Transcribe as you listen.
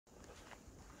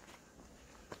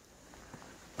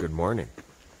Good morning.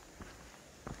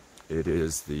 It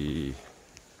is the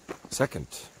 2nd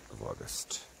of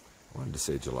August. I wanted to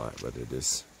say July, but it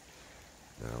is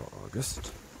now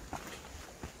August.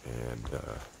 And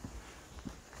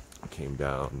I came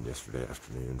down yesterday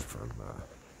afternoon from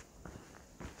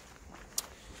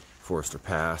Forester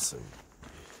Pass and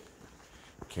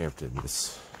camped in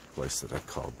this place that I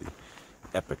called the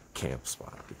Epic Camp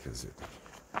Spot because it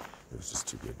was just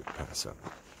too good to pass up.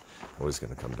 I was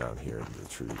going to come down here into the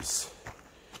trees,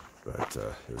 but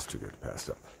it was too good to pass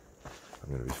up. I'm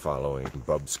going to be following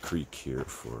Bub's Creek here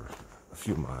for a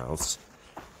few miles.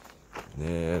 And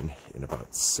then in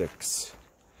about 6,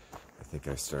 I think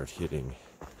I start hitting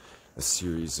a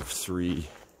series of 3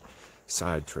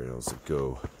 side trails that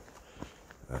go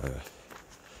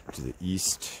to the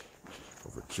east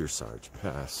over Kearsarge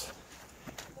Pass.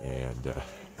 And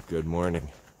good morning.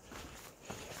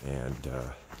 And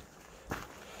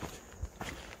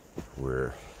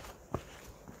where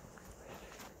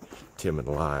Tim and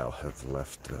Lyle have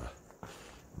left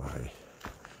my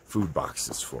food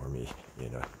boxes for me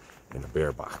in a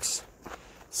bear box.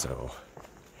 So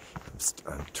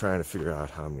I'm trying to figure out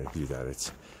how I'm going to do that.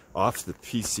 It's off the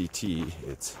PCT.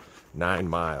 It's 9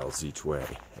 miles each way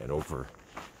and over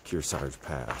Kearsarge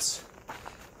Pass.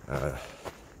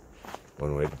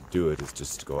 One way to do it is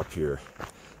just to go up here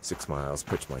 6 miles,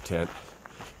 pitch my tent,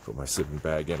 put my sleeping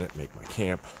bag in it, make my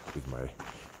camp, leave my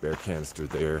bear canister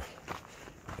there,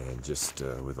 and just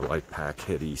with a light pack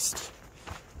head east,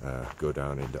 go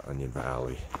down into Onion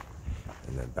Valley,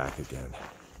 and then back again.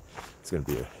 It's gonna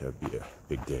be a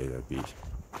big day. That'd be,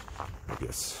 I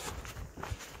guess,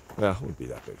 well, it wouldn't be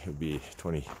that big. It'd be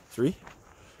 23,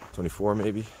 24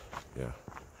 maybe, yeah.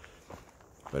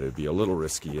 But it'd be a little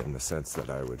risky in the sense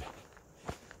that I would,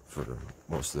 for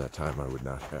most of that time, I would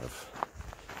not have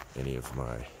any of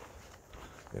my,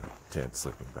 tent,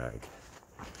 sleeping bag,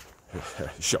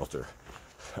 shelter.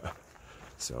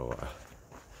 So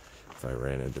if I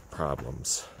ran into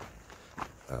problems,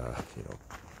 the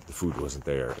food wasn't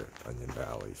there at Onion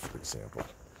Valley, for example,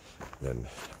 then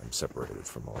I'm separated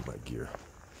from all my gear.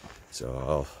 So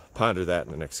I'll ponder that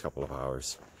in the next couple of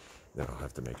hours, then I'll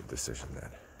have to make a decision then.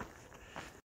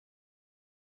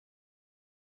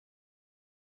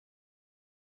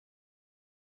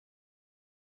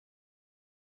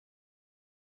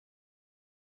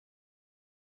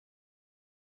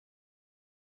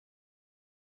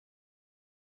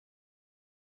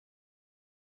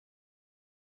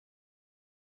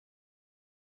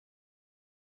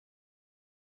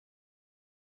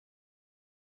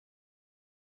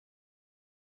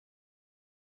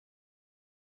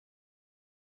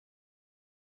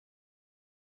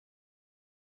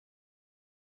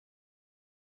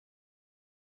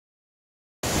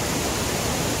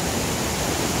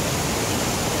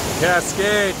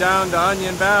 Cascade down to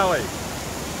Onion Valley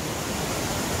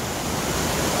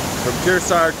from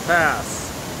Kearsarge Pass.